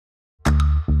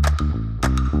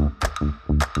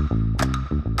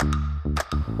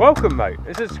Welcome, mate.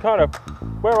 This is kind of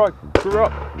where I grew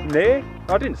up near.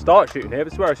 I didn't start shooting here,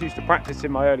 but it's where I used to practice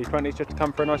in my early 20s just to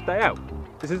come for a nice day out.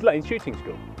 This is Lains shooting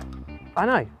school. I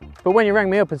know, but when you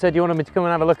rang me up and said you wanted me to come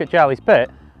and have a look at Charlie's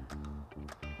pit,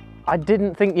 I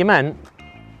didn't think you meant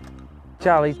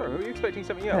Charlie's. Sorry, were you expecting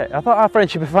something else? pit. I thought our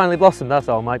friendship had finally blossomed, that's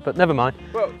all, mate, but never mind.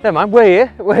 Well, Never mind, we're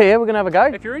here, we're going to have a go.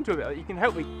 if you're into it, you can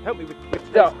help me with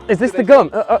Oh, is this the gun?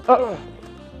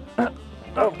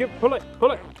 pull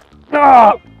it.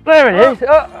 Oh, there it is.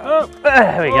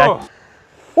 There we go. Oh.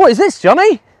 What is this,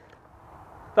 Johnny?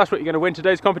 That's what you're going to win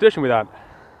today's competition with, Ant.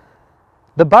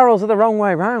 The barrels are the wrong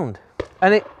way round,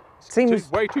 and it seems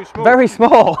Way too small. very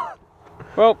small.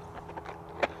 Well,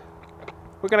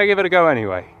 we're going to give it a go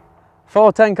anyway.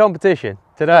 410 competition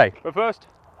today. But first,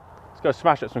 let's go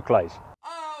smash up some clays.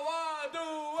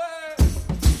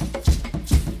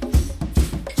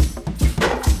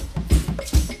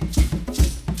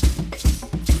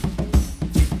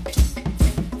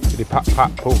 Pat,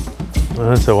 pat, pull.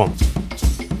 That's the one.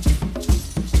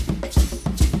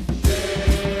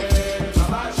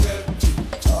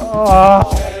 Oh,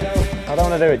 I don't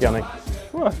want to do it, Johnny.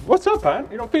 What's up, Ant?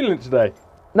 You're not feeling it today?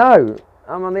 No,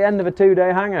 I'm on the end of a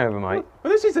 2-day hangover, mate.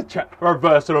 Well, this is a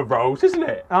reversal of roles, isn't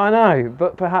it? I know,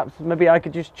 but perhaps maybe I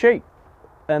could just cheat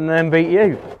and then beat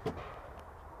you.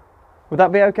 Would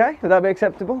that be okay? Would that be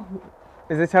acceptable?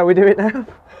 Is this how we do it now?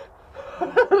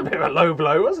 A bit of a low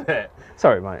blow, wasn't it?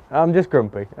 Sorry, mate. I'm just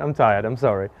grumpy. I'm tired. I'm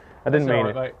sorry. I didn't mean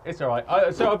it. Mate. It's all right.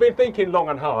 So I've been thinking long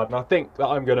and hard, and I think that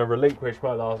I'm going to relinquish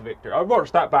my last victory. I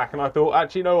watched that back, and I thought,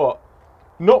 actually, you know what?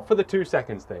 Not for the 2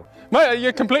 seconds thing. Mate,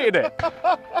 you completed it.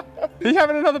 Are you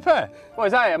having another pair? What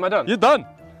is that? Am I done? You're done.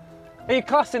 Are you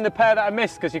classing the pair that I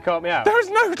missed because you caught me out? There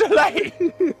is no delay.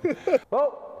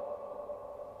 Oh.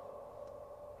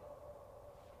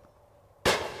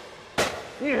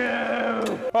 Yeah.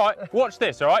 All right, watch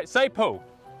this, all right? Say pull.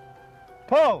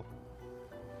 Pull.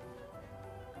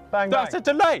 Bang, That's bang. a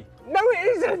delay. No,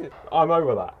 it isn't. I'm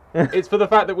over that. It's for the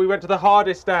fact that we went to the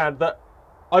hardest stand that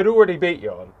I'd already beat you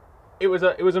on. It was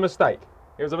a mistake.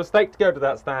 It was a mistake to go to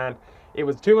that stand. It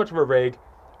was too much of a rig.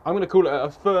 I'm going to call it a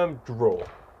firm draw.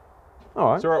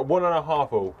 All right. So we're at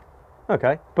 1.5 all.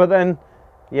 Okay, but then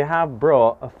you have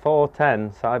brought a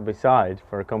 410 side by side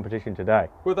for a competition today.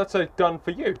 Well, that's done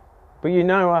for you. But you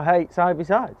know I hate side by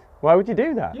sides. Why would you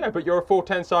do that? Yeah, but you're a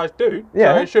 410 size dude.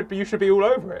 Yeah. So you should be all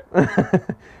over it.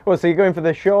 Well, so you're going for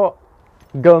the short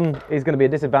gun is going to be a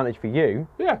disadvantage for you.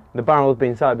 Yeah. The barrels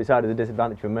being side by side is a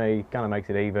disadvantage for me. Kind of makes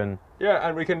it even. Yeah,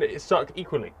 and we can suck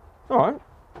equally. All right,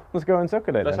 let's go and suck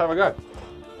at it. Let's then. have a go.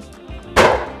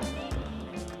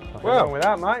 Nothing wrong with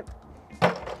that, mate.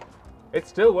 It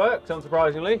still works,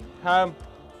 unsurprisingly. Do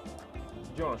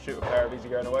you want to shoot a pair of easy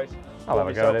going aways? I'll have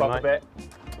a go at it, mate. A bit.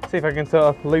 See if I can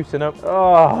sort of loosen up.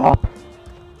 Oh.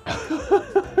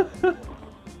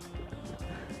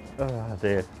 Oh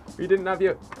dear. You didn't have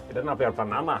your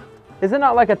banana. Is there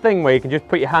not like a thing where you can just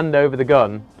put your hand over the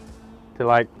gun to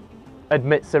like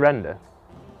admit surrender?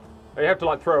 You have to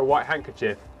like throw a white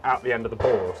handkerchief out the end of the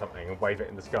ball or something and wave it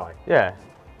in the sky. Yeah,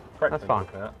 Correct. that's fine.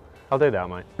 That. I'll do that,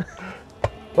 mate.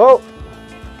 Oh!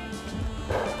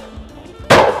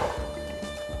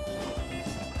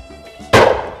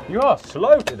 You are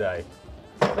slow today.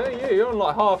 Look at you, you're on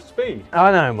like half speed.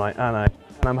 I know, mate, I know.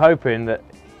 And I'm hoping that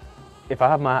if I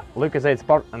have my Lucozade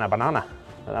Sport and a banana,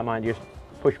 that might just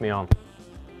push me on.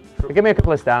 So give me a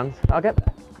couple of stands, I'll get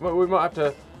there. Well, we might have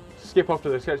to skip off to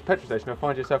the petrol station and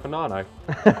find yourself a nano.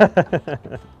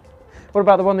 What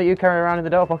about the one that you carry around in the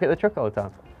door pocket of the truck all the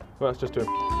time? Well, let's just do it.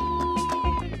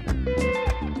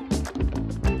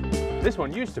 This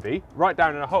one used to be right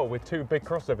down in a hole with 2 big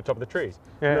crosses over top of the trees.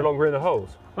 Yeah. No longer in the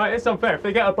holes. Mate, it's unfair. If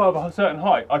they get above a certain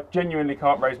height, I genuinely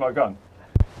can't raise my gun.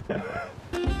 There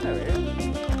he is.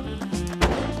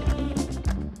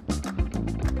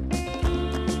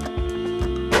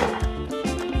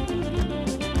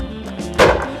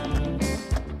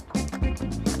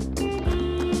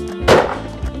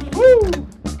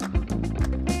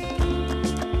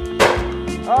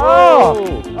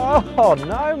 Oh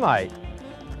no, mate.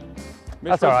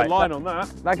 That's all right. the line on that.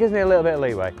 That gives me a little bit of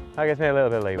leeway.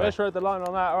 Misread the line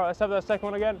on that. All right, let's have that second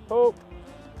one again. Oh.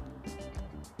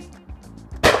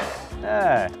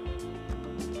 Yeah.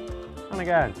 And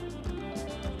again.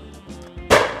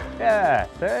 Yeah,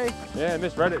 see? Yeah,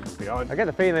 misread it behind. I get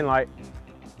the feeling like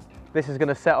this is going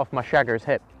to set off my shagger's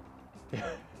hip.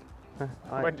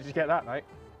 When did you get that, mate?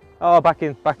 Oh, back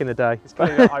in the day. It's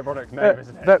funny that ironic name,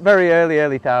 isn't it? Very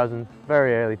early thousands.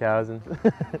 Very early thousands.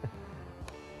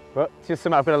 But it's just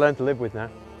something I've got to learn to live with now.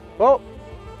 Oh!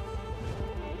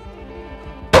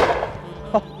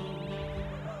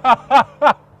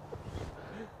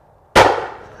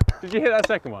 Did you hit that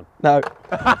second one? No.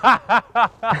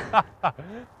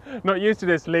 Not used to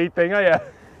this lead thing, are you?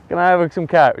 Can I have some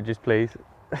cartridges, please?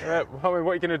 I mean, what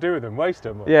are you going to do with them? Waste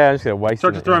them? Or? Yeah, I'm just going to waste them.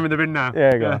 So just throw them in the bin now.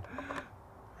 Yeah, go on.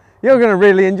 You're going to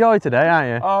really enjoy today, aren't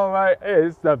you? Oh, mate,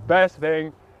 it's the best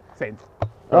thing since.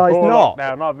 Oh, it's not.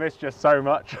 Now, I've missed you so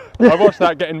much. I watched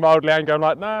that getting mildly angry. I'm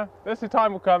like, nah, this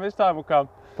time will come. This time will come.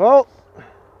 Well.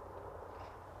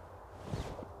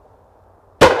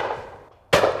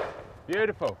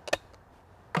 Beautiful.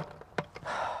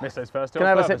 Missed those first two. Can I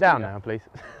have a sit down now, please?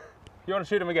 You want to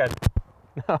shoot him again?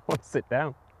 No, I want to sit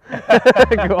down.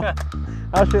 Go on.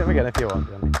 I'll shoot him again if you want,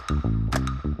 Johnny.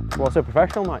 What's a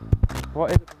professional, mate?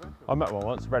 What is a professional? I met one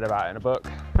once, read about it in a book.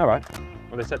 All right.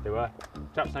 Well, they said they were.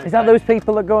 Is that those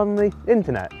people that go on the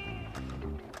internet?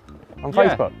 On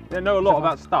Facebook? They know a lot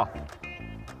about stuff.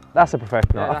 That's a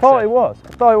professional. Yeah, I thought it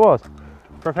was.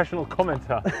 Professional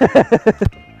commenter.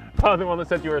 I'm the one that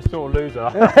said you were a sore loser.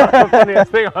 That's the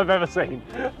funniest thing I've ever seen.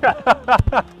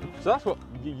 So that's what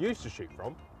you used to shoot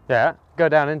from? Yeah, go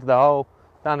down into the hole,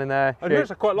 down in there. I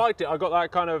noticed I quite liked it. I got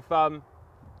that kind of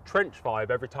trench vibe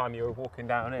every time you were walking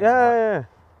down in. Yeah.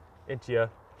 Into your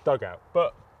dugout.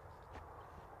 But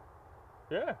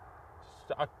yeah,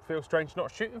 I feel strange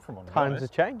not shooting from one. Times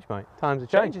have changed, mate. Times have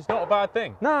changed. Change is not a bad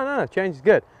thing. No, change is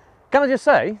good. Can I just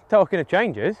say, talking of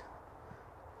changes,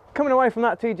 coming away from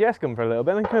that TGS gun for a little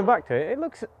bit and then coming back to it, it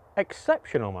looks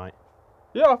exceptional, mate.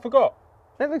 Yeah, I forgot.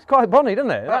 It looks quite bonny,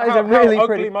 doesn't it? That is how a really ugly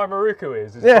pretty. my Maruku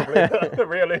is probably the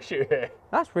real issue here.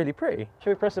 That's really pretty.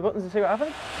 Shall we press the buttons and see what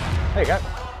happens? There you go.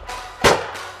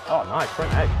 Oh, nice,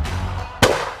 front edge.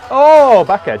 Oh,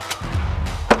 back edge.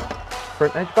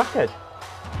 Front edge, back edge.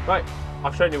 Right,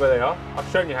 I've shown you where they are. I've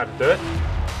shown you how to do it.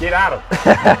 Get at them.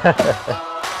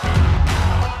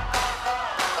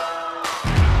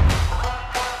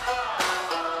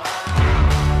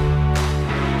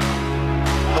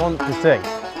 Want to see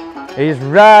is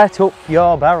right up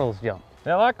your barrels, John.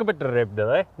 They like a bit of rib, do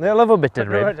they? They love a bit of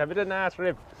rib. A bit of nice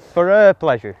rib. For her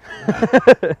pleasure.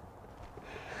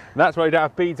 That's why you don't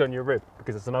have beads on your rib,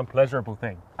 because it's an unpleasurable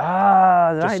thing.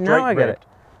 Ah, right, now I get it.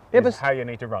 Yeah, but how you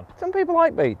need to run. Some people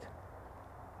like beads.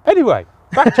 Anyway,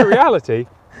 back to reality.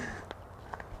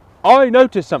 I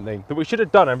noticed something that we should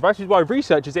have done, and this is why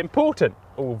research is important,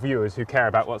 all viewers who care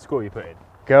about what score you put in.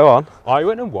 Go on. I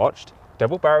went and watched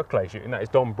Double Barrel Clay Shooting, that is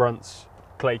Don Brunt's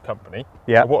clay company.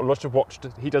 Yeah. I watched,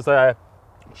 he does a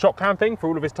shot cam thing for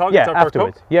all of his targets. Yeah,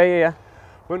 afterwards. Yeah.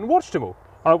 Went and watched them all.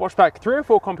 And I watched back 3 or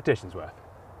 4 competitions worth.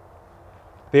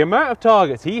 The amount of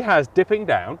targets he has dipping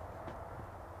down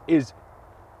is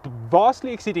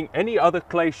vastly exceeding any other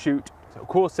clay shoot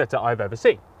course setter I've ever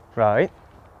seen. Right.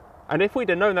 And if we'd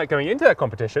have known that going into that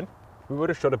competition, we would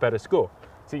have shot a better score.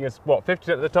 Seeing as, what,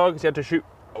 50% of the targets you had to shoot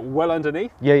well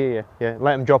underneath? Yeah. Let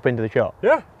them drop into the shot.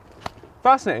 Yeah.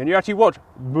 Fascinating. You actually watch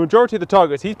the majority of the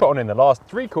targets he's put on in the last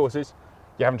 3 courses,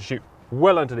 you're having to shoot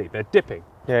well underneath. They're dipping.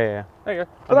 Yeah. There you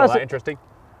go. Well, That's that interesting.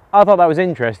 I thought that was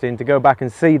interesting to go back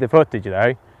and see the footage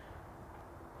though,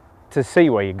 to see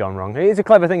where you've gone wrong. It's a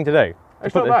clever thing to do.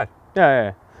 It's not bad.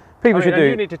 Yeah. People should do.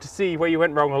 You needed to see where you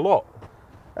went wrong a lot.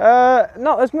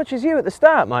 Not as much as you at the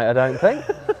start, mate, I don't think.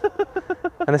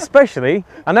 And especially,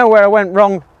 I know where I went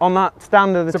wrong on that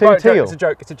stand of the two teal. It's a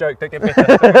joke. Don't get bitter.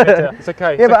 Don't get bitter. It's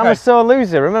okay. Yeah, but I'm a sore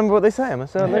loser. Remember what they say? I'm a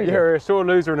sore loser. You're a sore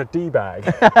loser and a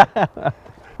D-bag.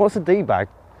 What's a D-bag?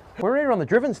 We're here on the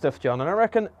driven stuff, John, and I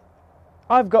reckon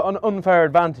I've got an unfair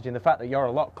advantage in the fact that you're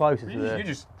a lot closer to the You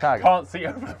just target. can't see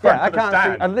over the front of the stand. I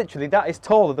can't see. And literally, that is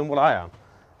taller than what I am.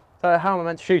 So how am I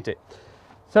meant to shoot it?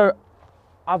 So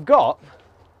I've got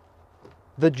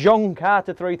the John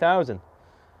Carter 3000.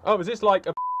 Oh, is this like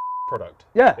a product?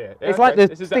 Yeah. It's like the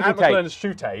this is sticky the tape.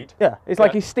 shoot aid. Yeah, it's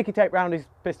like he's sticky tape round his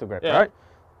pistol grip, Yeah. right?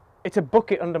 It's a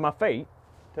bucket under my feet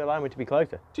to allow me to be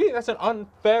closer. Do you think that's an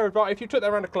unfair advantage? If you took that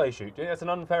around a clay shoot, do you think that's an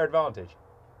unfair advantage?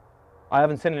 I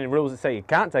haven't seen any rules that say you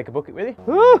can't take a bucket with you.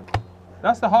 Woo!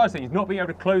 That's the hardest thing, is not being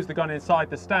able to close the gun inside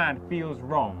the stand feels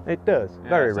wrong. It does,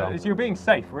 very wrong. You're being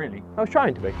safe, really. I was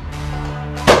trying to be.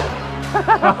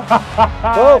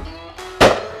 Oh!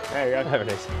 There you go. There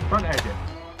it is. Front edge it.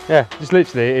 Yeah, just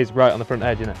literally it is right on the front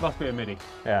edge, isn't it? Must be a MIDI.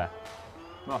 Yeah.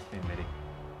 Must be a MIDI.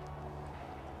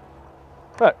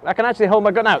 Look, I can actually hold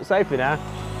my gun out safely now.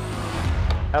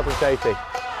 Health and safety.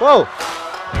 Whoa!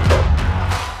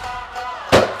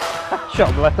 Shot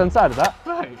on the left hand side of that.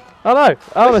 Right. I know,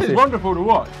 honestly. This is wonderful to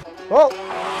watch. Whoa!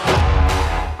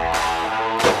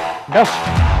 Go.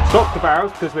 Stop the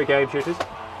barrels because we're game shooters.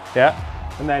 Yeah.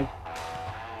 And then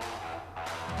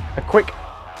A quick,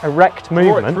 erect draw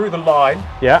movement. it through the line.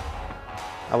 Yeah.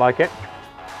 I like it.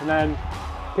 And then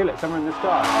kill it somewhere in the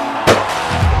sky.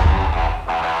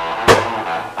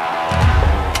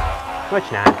 Much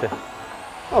nicer.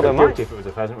 Well done, guilty mate. if it was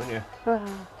a pheasant, wouldn't you? Not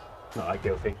that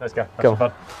guilty. Let's go. Have Go some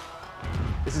fun.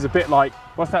 This is a bit like,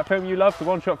 what's that film you love? The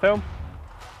one-shot film?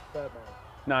 Birdman.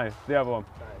 No, the other one.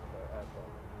 No,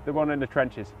 The one in the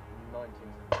trenches.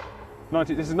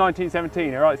 19. This is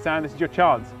 1917. All right, Sam, this is your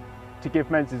chance to give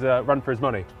Menzies a run for his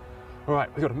money. All right,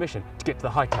 we've got a mission to get to the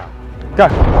high tower. Go.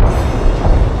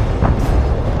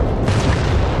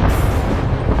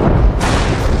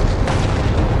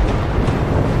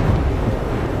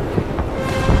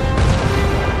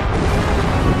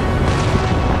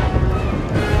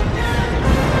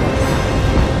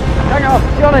 Hang on,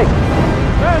 Jonny!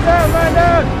 Man down, man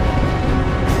down!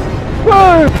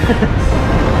 Woo!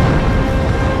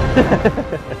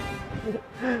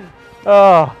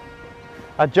 Oh,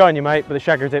 I'd join you, mate, but the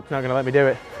shagger tip's not going to let me do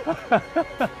it.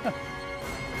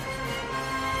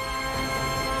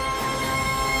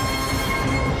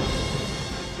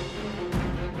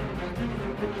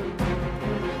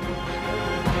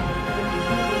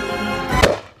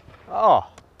 Oh,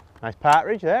 nice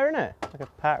partridge there, isn't it? Like a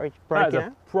partridge breaking That is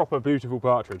out. a proper beautiful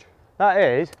partridge. That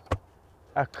is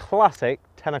a classic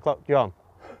 10 o'clock John,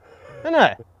 isn't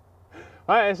it?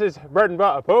 Right, this is bread and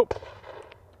butter, Pope.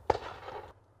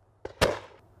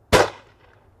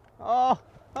 Oh,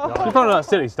 You find that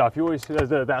silly stuff. You always there's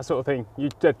that sort of thing.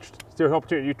 There's an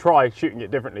opportunity. You try shooting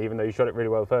it differently, even though you shot it really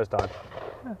well the first time,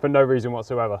 for no reason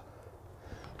whatsoever.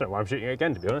 I don't know why I'm shooting it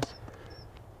again, to be honest.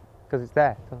 because it's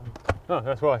there. Oh,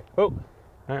 that's why. Oh,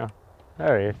 Hang on.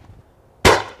 There he is.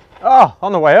 Oh,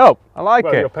 on the way up. I like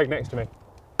well, you're it. pegged next to me.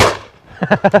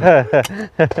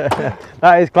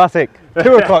 That is classic.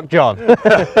 2 o'clock John.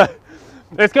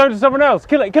 Let's go to someone else.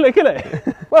 Kill it, kill it, kill it.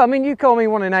 Well, I mean, you call me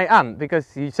 1 in 8 ant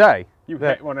because you say You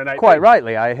that hit 1 in 8. quite things.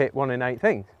 rightly I hit 1 in 8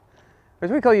 things.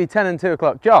 Whereas we call you 10 and 2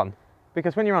 o'clock John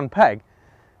because when you're on peg,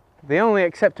 the only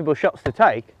acceptable shots to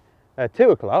take are 2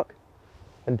 o'clock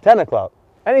and 10 o'clock.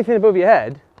 Anything above your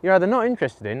head, you're either not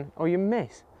interested in or you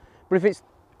miss. But if it's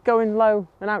going low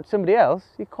and out to somebody else,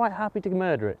 you're quite happy to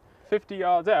murder it. 50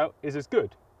 yards out is as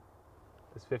good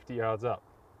as 50 yards up.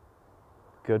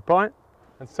 Good point.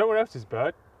 And someone else's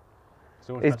bird is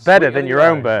almost It's as better sweet than as your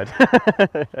own bird.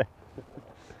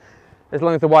 As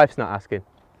long as the wife's not asking.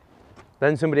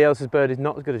 Then somebody else's bird is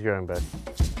not as good as your own bird.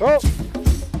 Oh!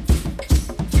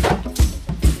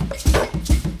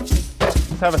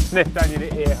 Let's have a sniff down your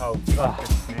ear hole. Yeah,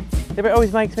 but it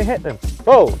always makes me hit them.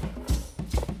 Oh!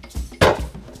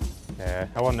 Yeah,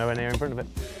 I want nowhere near in front of it.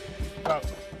 Well,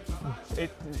 it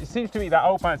seems to me that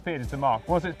old man's beard is the mark.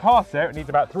 Once it's past there, it needs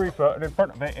about 3 foot, and in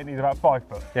front of it, it needs about 5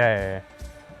 foot. Yeah.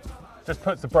 Just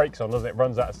puts the brakes on, doesn't it?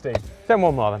 Runs out of steam. Send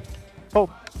one more then. Pull.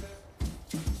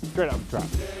 Straight up the trap.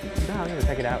 No, I'm going to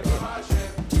take it out.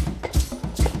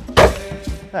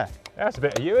 There. That's a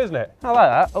bit of you, isn't it? I like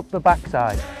that. Up the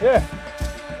backside. Yeah.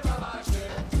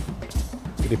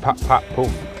 Did he pat, pat, pull?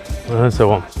 That's the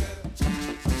one.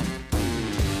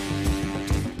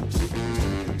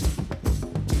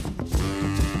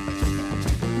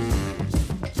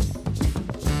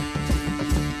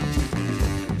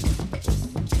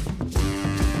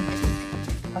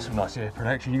 That's some nice ear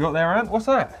protection you got there, Ant. What's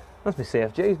that? That's my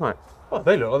CFGs, mate. Oh,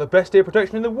 they look like the best ear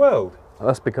protection in the world. Well,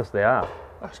 that's because they are.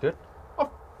 That's good. I've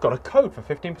got a code for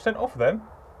 15% off of them.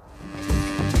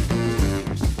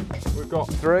 We've got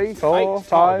 3, 4, 8 5,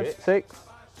 targets. 6.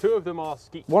 2 of them are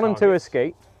skeet 1 and 2 are targets,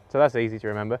 skeet, so that's easy to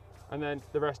remember. and then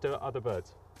the rest are other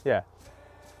birds. Yeah.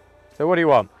 So what do you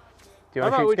want? Do you How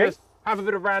want to about we shoot skeet? just have a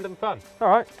bit of random fun? All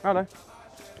right, righto.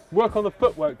 Work on the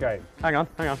footwork game. Hang on.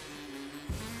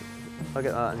 I'll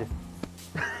get that and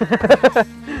just...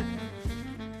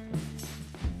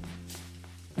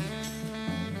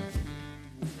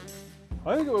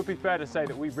 I think it would be fair to say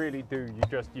that we really do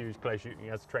just use clay shooting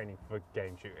as training for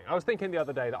game shooting. I was thinking the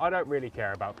other day that I don't really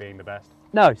care about being the best.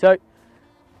 No, so...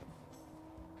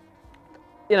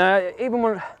 You know, even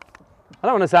when... I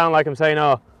don't want to sound like I'm saying,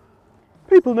 oh,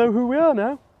 people know who we are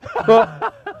now.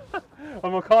 But...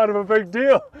 I'm a kind of a big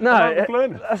deal. No, I'm Uncle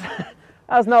Glenn.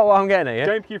 That's not what I'm getting at, yeah?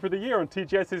 Gamekeeper of the Year on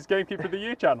TGS's Gamekeeper of the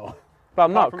Year channel. But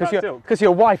I'm not, from Matt Silk. because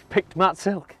your wife picked Matt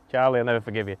Silk. Charlie, I'll never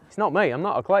forgive you. It's not me, I'm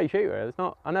not a clay shooter. It's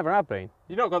not, I never have been.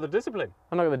 You've not got the discipline.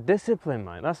 I'm not got the discipline,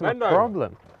 mate. That's my Bend over.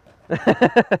 problem.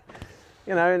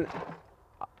 You know, and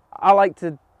I like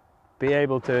to be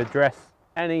able to address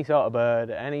any sort of bird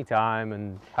at any time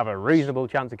and have a reasonable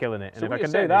chance of killing it. And So if what I you're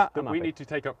can do saying that, is that I'm we happy. need to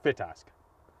take up fit ask.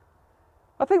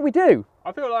 I think we do.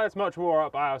 I feel like it's much more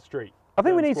up our street. I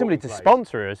think we than need somebody to sporting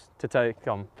sponsor us to take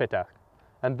on FitAsk.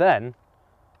 And then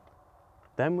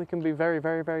we can be very,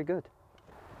 very, very good.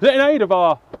 plays. In aid of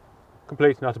our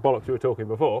complete and utter bollocks we were talking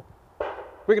before,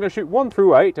 we're going to shoot 1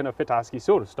 through 8 in a fit asky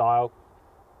sort of style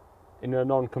in a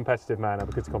non-competitive manner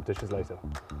because the competition's later.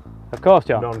 Of course,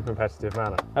 John. Non-competitive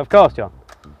manner. Of course, John.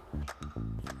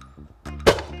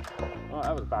 Oh,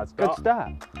 that was a bad start. Good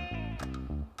start.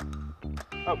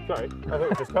 Oh, sorry. I thought it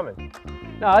was just coming.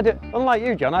 No, I do. Unlike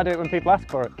you, John, I do it when people ask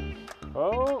for it.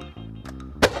 Oh.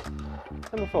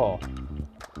 Number 4.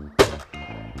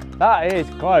 That is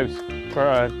close for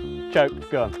a choked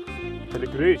gun. Bit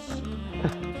of grease.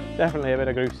 Definitely a bit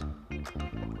of grease.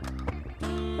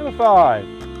 Number 5.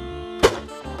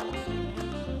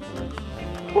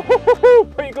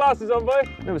 Put your glasses on, boy.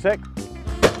 Number 6.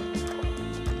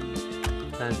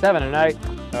 And 7 and 8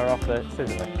 are off the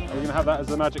scissors. Are we going to have that as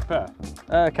the magic pair?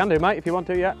 Can do, mate, if you want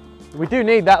to, yeah. We do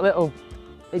need that little,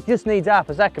 it just needs half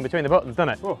a second between the buttons,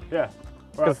 doesn't it? Oh, yeah.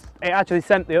 Because it actually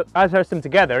sent I pressed them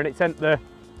together and it sent the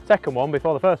second one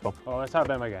before the first one. Oh, let's have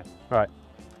them again. Right.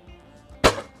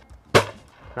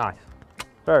 Nice.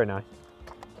 Very nice.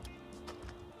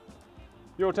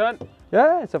 Your turn.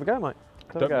 Yeah, let's have a go, mate.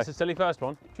 Don't miss a silly first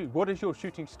one. What is your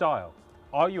shooting style?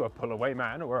 Are you a pull-away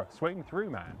man or a swing-through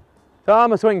man? So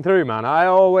I'm a swing-through man. I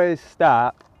always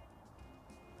start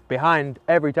behind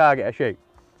every target I shoot.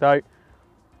 So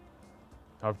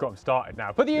I've got them started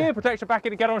now. Put the ear protection back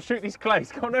in and get on, shoot these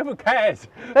clays. Come on, no one cares.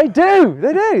 they do.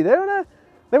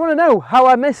 They wanna know how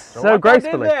I miss so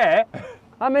gracefully. There.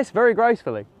 I miss very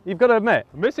gracefully. You've got to admit.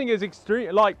 Missing is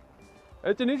extreme. Like,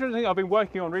 it's an interesting thing I've been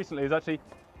working on recently. Is actually,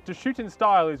 the shooting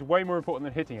style is way more important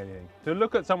than hitting anything. To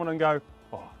look at someone and go,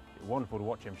 oh, it's wonderful to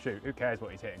watch him shoot. Who cares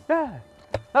what he's hitting? Yeah,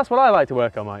 that's what I like to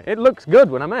work on, mate. It looks good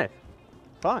when I miss.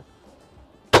 Fine.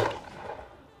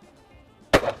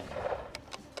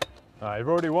 You've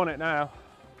already won it now.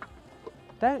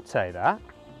 Don't say that.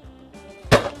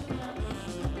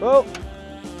 Oh.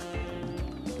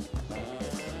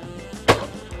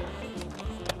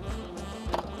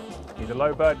 He's a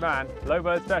low bird man, low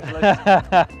bird specialist.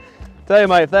 Tell you,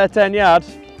 mate, if they're 10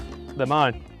 yards, they're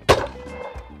mine.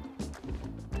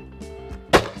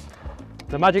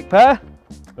 The magic pair?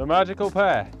 The magical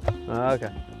pair. Oh,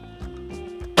 okay.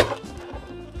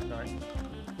 Sorry.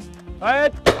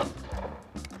 Ahead.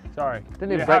 Sorry.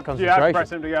 Didn't even break concentration. You have to concentration. press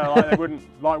them together like they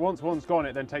wouldn't. Like once one's gone,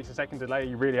 it then takes a second delay.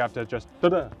 You really have to just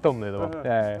thumb the other one.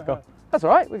 Yeah, cool. That's all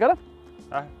right. We got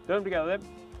them. do them together then.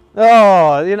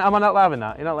 Oh, am I not having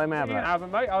that? You're not letting me have You that? can have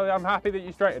them, mate. I'm happy that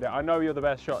you straightened it. I know you're the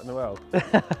best shot in the world.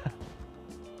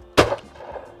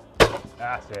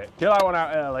 That's it. Kill that one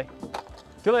out early.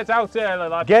 Till it's out early,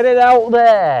 lad. Get it out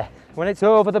there when it's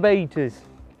over the beaters.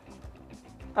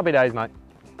 Happy days, mate.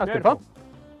 That's Beautiful. good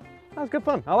fun. That's good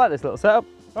fun. I like this little setup.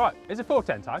 Right, is it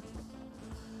 4:10 time?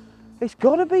 It's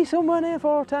got to be somewhere near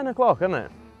 4 or 10 o'clock, isn't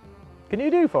it? Can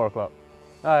you do 4 o'clock?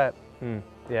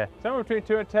 Yeah. Somewhere between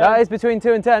 2 and 10. That is between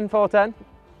 2 and 10, 4, 10.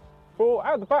 4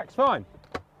 out the back's fine.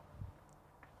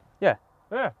 Yeah,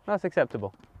 Yeah. that's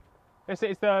acceptable. It's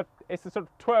the sort of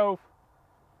 12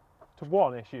 to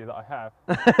 1 issue that I have.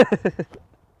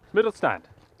 Middle stand.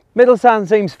 Middle stand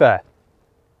seems fair.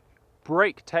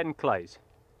 Break 10 clays.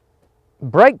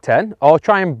 Break 10 or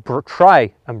try and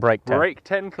break 10? Break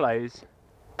 10 clays.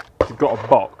 You've got a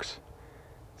box.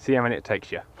 See how many it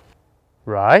takes you.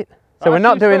 Right. So That we're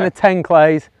not seems doing fair. the 10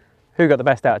 clays, who got the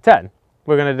best out of 10.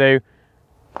 We're going to do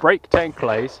Break 10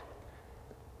 clays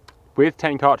with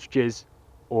 10 cartridges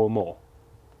or more.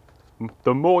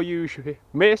 The more you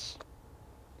miss,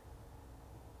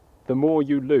 the more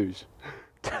you lose.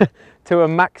 to a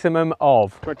maximum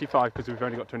of. 25 because we've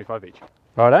only got 25 each.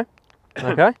 Righto.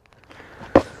 Okay.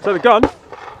 So the gun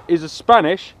is a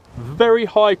Spanish, very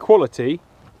high quality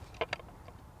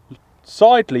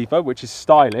side lever, which is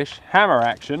stylish, hammer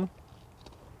action,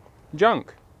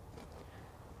 junk.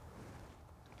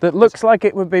 That looks like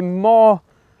it would be more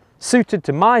suited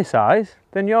to my size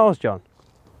than yours, John.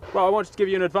 Well, I wanted to give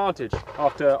you an advantage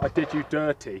after I did you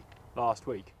dirty last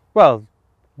week. Well,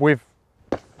 we've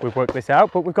worked this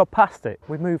out, but we've got past it.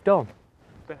 We've moved on.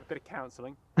 Bit of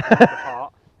counselling.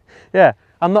 Apart. Yeah,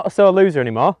 I'm not a sore loser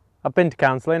anymore. I've been to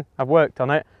counselling, I've worked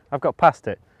on it, I've got past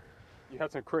it. You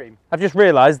had some cream. I've just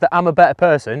realised that I'm a better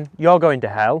person, you're going to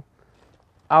hell,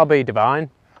 I'll be divine,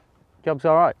 job's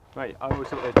all right. Mate, I always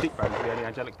thought the cheekbones were the only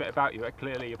angelic bit about you, but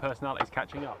clearly your personality's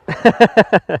catching up.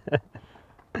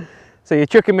 So you're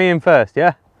chucking me in first,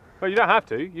 yeah? Well, you don't have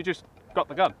to, you just got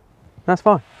the gun. That's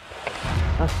fine.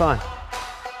 That's fine.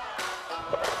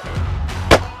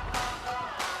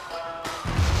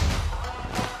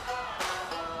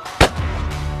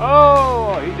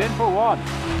 Oh, he's in for one.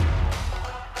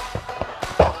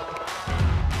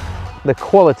 The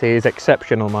quality is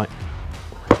exceptional, mate.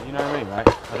 You know me, mate.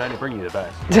 I'd only bring you the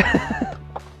best.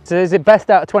 So is it best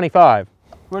out of 25?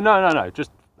 Well, no. Just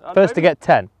First to get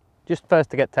 10. Just first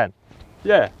to get 10.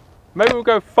 Yeah. Maybe we'll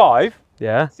go 5.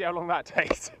 Yeah. See how long that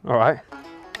takes. All right.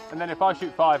 And then if I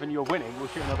shoot 5 and you're winning, we'll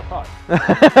shoot another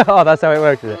 5. Oh, that's how it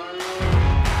works, is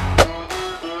it?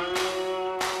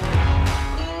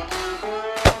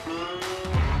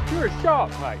 You're a shark,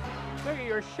 mate. Look at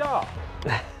you're a shark.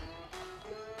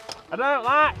 I don't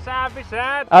like side by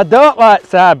side. I don't like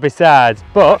side by sides, I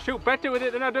but shoot better with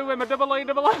it than I do with my double A.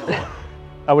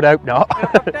 I would hope not.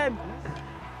 Then.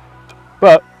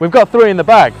 But we've got 3 in the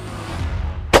bag.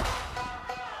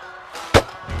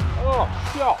 Oh,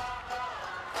 shot.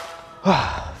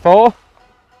 4.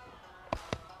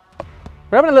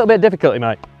 We're having a little bit of difficulty,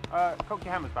 mate. Cock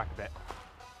your hammers back a bit.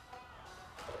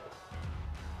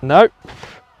 No.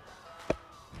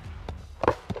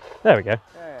 There we go.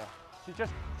 Yeah.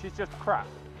 She's just crap.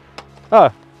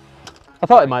 Oh, I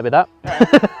thought it might be that. Yeah.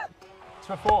 6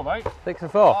 for 4, mate. 6 for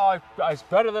 4. Oh, it's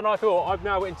better than I thought. I'm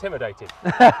now intimidated.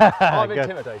 I'm Good.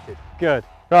 intimidated. Good.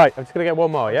 Right, I'm just going to get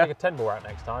one more, yeah? Take a 10 ball out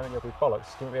next time and you'll be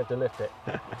bollocks. You won't be able to lift it.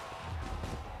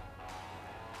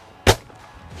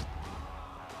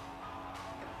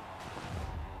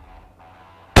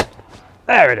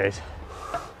 There it is.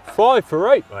 5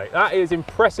 for 8, mate. That is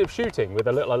impressive shooting with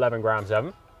a little 11 gram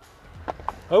 7. I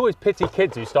always pity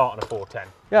kids who start on a 410.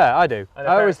 Yeah, I do. And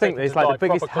I always think that that it's like the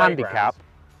biggest handicap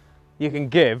you can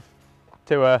give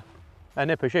to a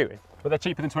nipper shooting. But they're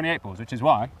cheaper than 28 balls, which is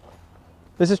why.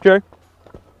 This is true.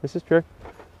 This is true.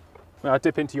 Well, I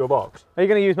dip into your box. Are you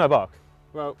going to use my box?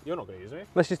 Well, you're not going to use it.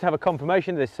 Let's just have a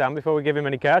confirmation of this, Sam, before we give him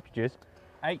any cartridges.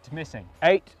 8 missing.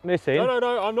 8 missing.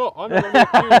 No, I'm not going to be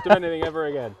accused of anything ever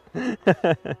again.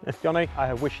 Johnny,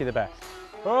 I wish you the best.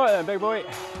 All right then, big boy.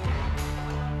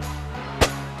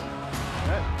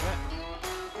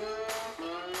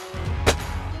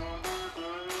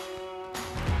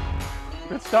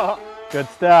 Good start. Good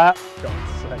start.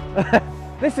 God's sake.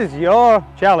 This is your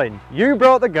challenge. You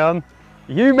brought the gun.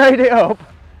 You made it up.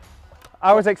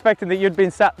 I was expecting that you'd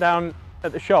been sat down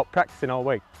at the shop practicing all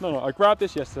week. No, I grabbed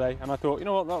this yesterday and I thought, you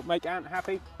know what, that'll make Ant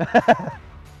happy.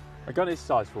 My gun is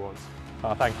size for once.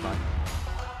 Oh, thanks, mate.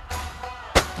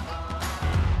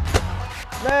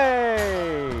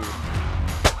 Hey!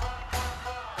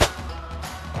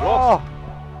 Lost.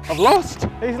 I've lost.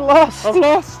 He's lost. I've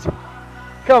lost.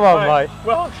 Come on, mate.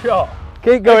 Well shot.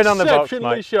 Keep going on the box,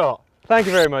 Exceptionally mate. shot. Thank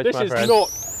you very much, This my is friend.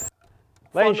 not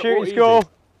Lane fun or shooting easy. score,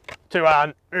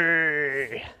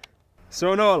 2-1.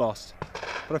 So I know I lost,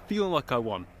 but I feel like I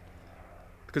won.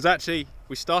 Because actually,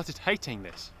 we started hating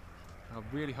this. I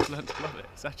really have learned to love it.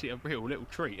 It's actually a real little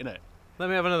treat, isn't it? Let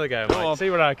me have another go, Go mate. on. See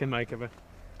what I can make of her.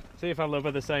 See if I love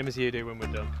her the same as you do when we're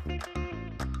done.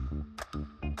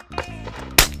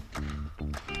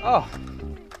 Oh,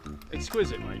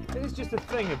 Exquisite, mate. it's just a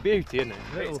thing of beauty, isn't it?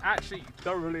 It's actually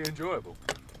thoroughly enjoyable.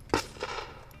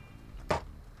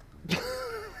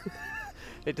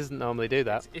 It doesn't normally do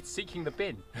that. It's seeking the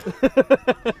bin.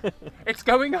 It's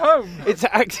going home. It's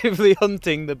actively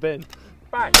hunting the bin.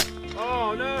 Bang.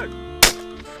 Oh no.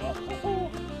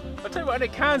 I tell you what, and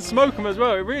it can smoke them as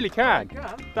well. It really can. It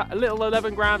can. That little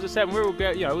 11 grams of 7, we will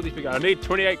get, you know, all these big. I need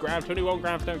 28 grams, 21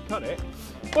 grams. Don't cut it.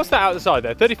 What's that out the side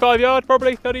there? 35 yards,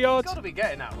 probably 30 yards. It's got to be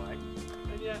getting that way.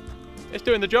 And yet, It's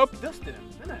doing the job. dusting them,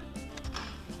 isn't it?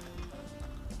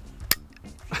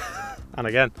 And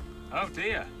again. Oh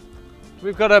dear.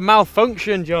 We've got a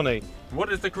malfunction, Johnny.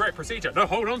 What is the correct procedure? No,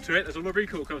 hold on to it. There's all the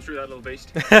recoil comes through that little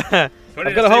beast. I've Put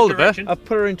it in got a safe hold of her. direction. I've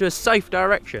put her into a safe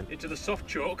direction. Into the soft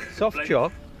chalk. Soft Blade.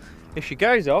 chalk. If she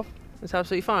goes off, it's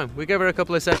absolutely fine. We give her a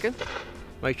couple of seconds,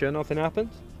 make sure nothing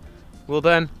happens. We'll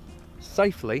then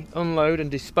safely unload and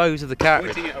dispose of the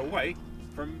cartridge. Pointing it away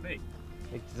from me.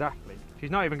 Exactly. She's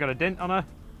not even got a dent on her,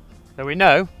 so we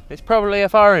know it's probably a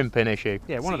firing pin issue.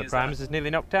 Yeah, one of See, the is primers is nearly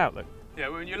knocked out, look. Yeah,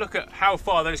 when you look at how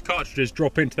far those cartridges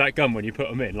drop into that gun when you put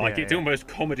them in, like Yeah, it's yeah. almost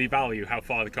comedy value how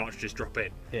far the cartridges drop in.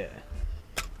 Yeah.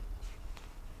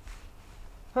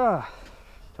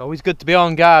 It's always good to be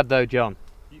on guard though, John.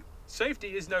 Safety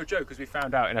is no joke, as we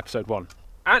found out in episode 1.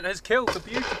 Ant has killed the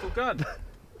beautiful gun.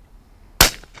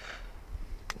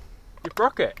 You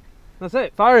broke it. That's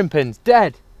it, firing pin's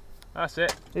dead. That's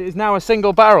it. It is now a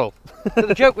single barrel. So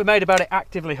the joke we made about it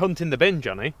actively hunting the bin,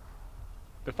 Johnny,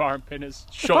 The firing pin has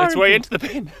shot its firing way pin- into the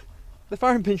bin. the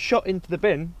firing pin shot into the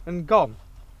bin and gone.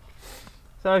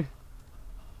 So,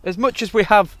 as much as we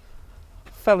have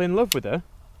fell in love with her,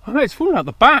 Oh no, it's fallen out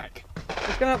the back.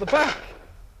 it's gone out the back.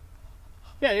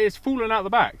 Yeah, it's fallen out the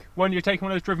back when you're taking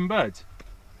one of those driven birds.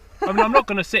 I mean, I'm not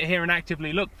going to sit here and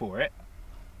actively look for it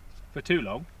for too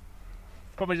long.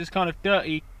 Probably just kind of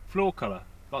dirty floor colour,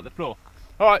 like the floor.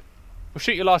 All right, we'll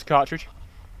shoot your last cartridge.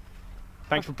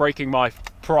 Thanks for breaking my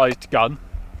prized gun.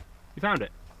 You found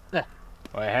it? Yeah.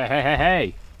 Oh, hey, hey, hey,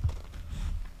 hey.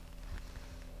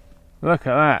 Look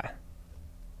at that.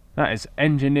 That is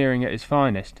engineering at its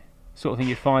finest. Sort of thing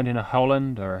you'd find in a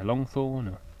Holland or a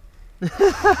Longthorn.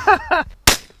 Or...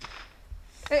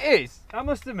 It is, I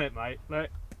must admit, mate. Like,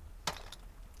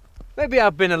 maybe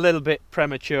I've been a little bit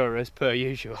premature as per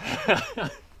usual.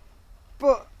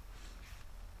 But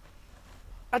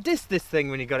I dissed this thing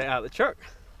when you got it out of the truck.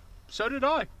 So did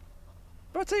I.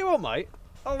 But I'll tell you what, mate,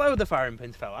 although the firing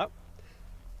pins fell out,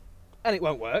 and it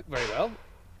won't work very well,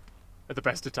 At the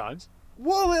best of times.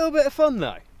 what a little bit of fun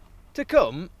though, to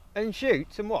come and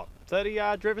shoot some, what,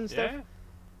 30-yard driven stuff? Yeah.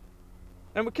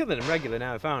 And we're killing them regular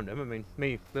now I found them. I mean,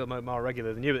 me a little bit more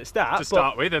regular than you at the start. To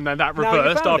start with, and then that now you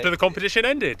reversed found after it. the competition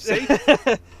ended. See?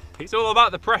 It's all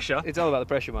about the pressure. It's all about the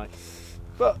pressure, mate.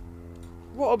 But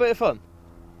what a bit of fun.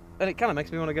 And it kind of makes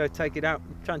me want to go take it out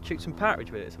and try and shoot some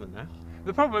partridge with it or something now.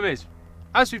 The problem is,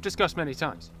 as we've discussed many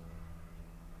times,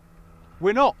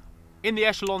 we're not in the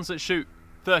echelons that shoot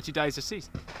 30 days a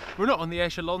season. We're not on the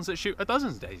echelons that shoot a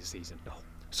dozen days a season.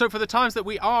 So for the times that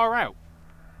we are out,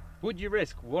 Would you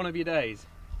risk one of your days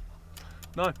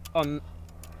no. on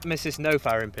Mrs. No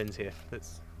firing pins here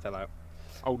that's fell out?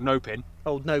 Old no pin.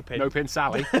 Old no pin. No pin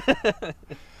Sally.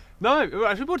 No,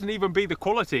 it wouldn't even be the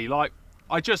quality. Like,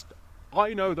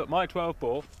 I know that my 12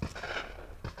 bore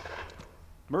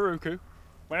Maruku,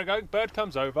 when a bird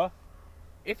comes over,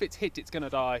 if it's hit, it's going to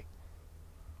die.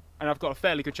 And I've got a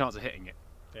fairly good chance of hitting it.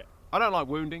 Yeah. I don't like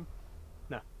wounding.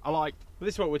 No. I like... Well,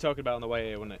 this is what we're talking about on the way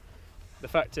here, wasn't it? The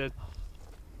fact that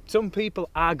some people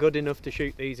are good enough to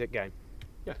shoot these at game.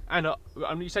 Yeah, and I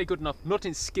mean, you say good enough, not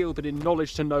in skill, but in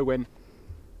knowledge to know when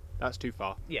that's too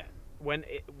far. Yeah, when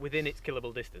within its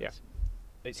killable distance. Yeah.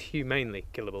 It's humanely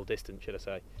killable distance, should I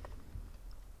say.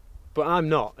 But I'm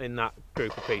not in that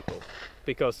group of people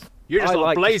because You're just I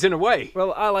like blazing away.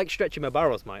 Well, I like stretching my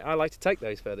barrels, mate. I like to take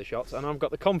those further shots, and I've got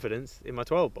the confidence in my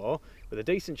 12 bore with a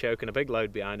decent choke and a big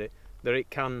load behind it that it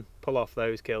can pull off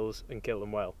those kills and kill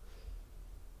them well.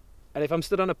 And if I'm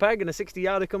stood on a peg and a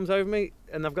 60-yarder comes over me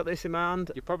and I've got this in my hand,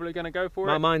 You're probably going to go for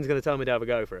my it. mind's going to tell me to have a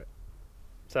go for it.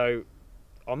 So,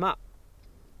 on that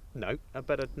note, I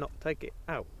better not take it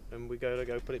out, and we go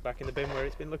put it back in the bin where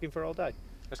it's been looking for all day.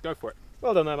 Let's go for it.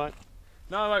 Well done there, mate.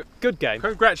 No, mate. Good game.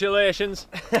 Congratulations.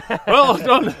 Well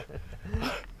done.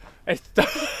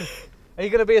 Are you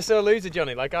going to be a sore loser,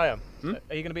 Johnny, like I am?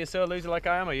 Are you going to be a sore loser like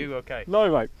I am? Or are you okay? No,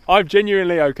 mate. I'm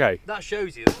genuinely okay. That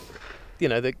shows you, you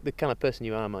know, the kind of person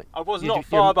you are, mate. I was You not you're-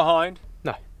 far behind.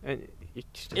 No, and you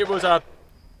just, It was a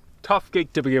tough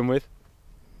gig to begin with.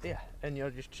 yeah, and you're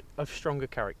just a stronger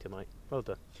character, mate. Well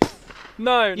done.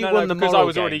 No, You no, won no, the because I moral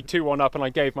was already game. 2-1 up and I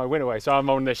gave my win away, so I'm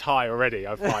on this high already.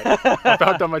 I've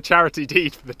done my charity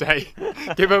deed for the day.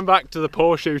 Given back to the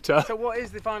poor shooter. So what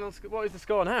is the final? What is the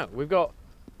score now? We've got.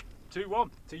 2-1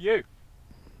 to you.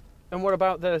 And what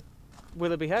about the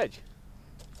Willoughby Hedge?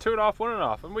 2.5,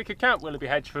 1.5, and we could count Willoughby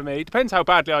Hedge for me. Depends how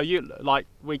badly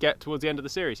we get towards the end of the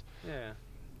series. Yeah.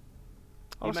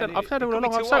 I've made it- said it all could be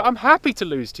along. 2-2. I'm happy to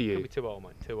lose to It'll you. be 2-2,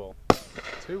 mate. 2-2.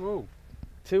 2-2.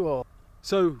 2-2.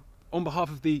 So, on behalf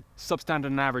of the Substandard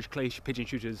and Average Clay Pigeon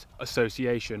Shooters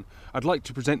Association, I'd like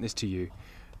to present this to you,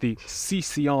 the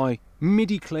CCI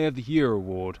MIDI Clay of the Year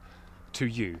Award, to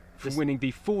you for winning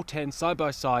the 410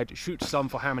 side-by-side Shoot Some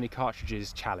for How Many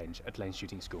Cartridges challenge at Lains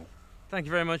Shooting School. Thank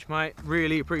you very much, mate.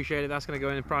 Really appreciate it. That's going to go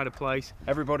in pride of place.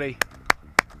 Everybody,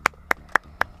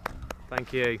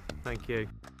 Thank you. Thank you.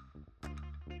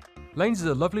 Lains is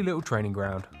a lovely little training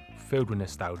ground filled with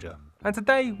nostalgia. And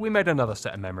today we made another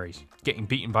set of memories, getting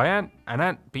beaten by Ant and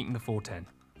Ant beating the 410.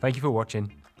 Thank you for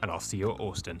watching, and I'll see you at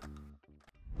Austin.